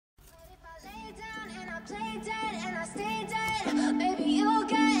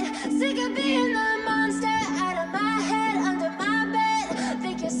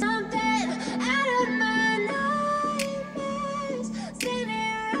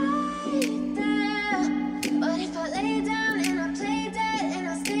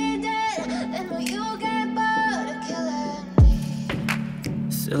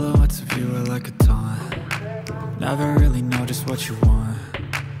never really know just what you want.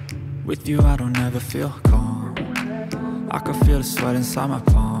 With you I don't ever feel calm. I can feel the sweat inside my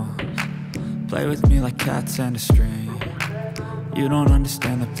palms. Play with me like cats and a string. You don't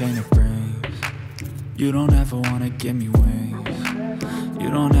understand the pain it brings. You don't ever wanna give me wings. You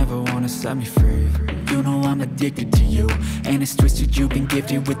don't ever wanna set me free. You know I'm addicted to you, and it's twisted, you've been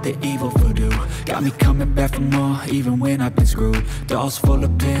gifted with the evil voodoo. Got me coming back for more, even when I've been screwed. Dolls full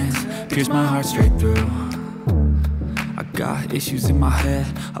of pins, pierce my heart straight through. I got issues in my head,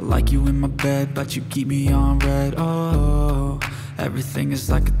 I like you in my bed, but you keep me on red. Oh, everything is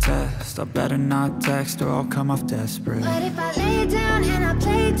like a test, I better not text or I'll come off desperate. But if I lay down and I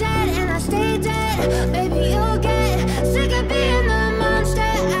play dead and I stay dead, baby you'll get sick of being the monster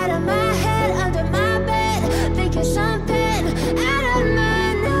out of my head, under my bed, thinking something out of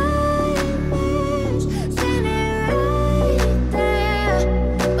my nightmares, standing right there.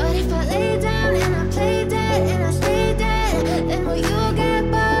 But if I lay down and I play dead and I stay dead, then will you get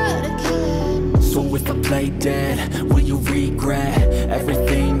bored of killing? So if I play dead, will you regret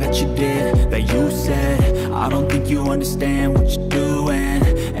everything that you did, that you said? I don't think you understand what you're doing,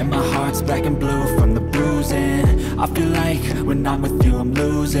 and my heart's black and blue from the bruising. I feel like when I'm with you I'm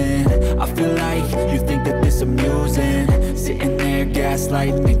losing. I feel like you think that this amusing, sitting there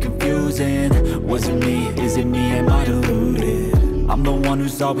gaslighting and confusing. Was it me? Is it me? Am I deluded? I'm the one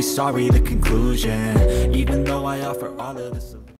who's always sorry, the conclusion, even though I offer all of this.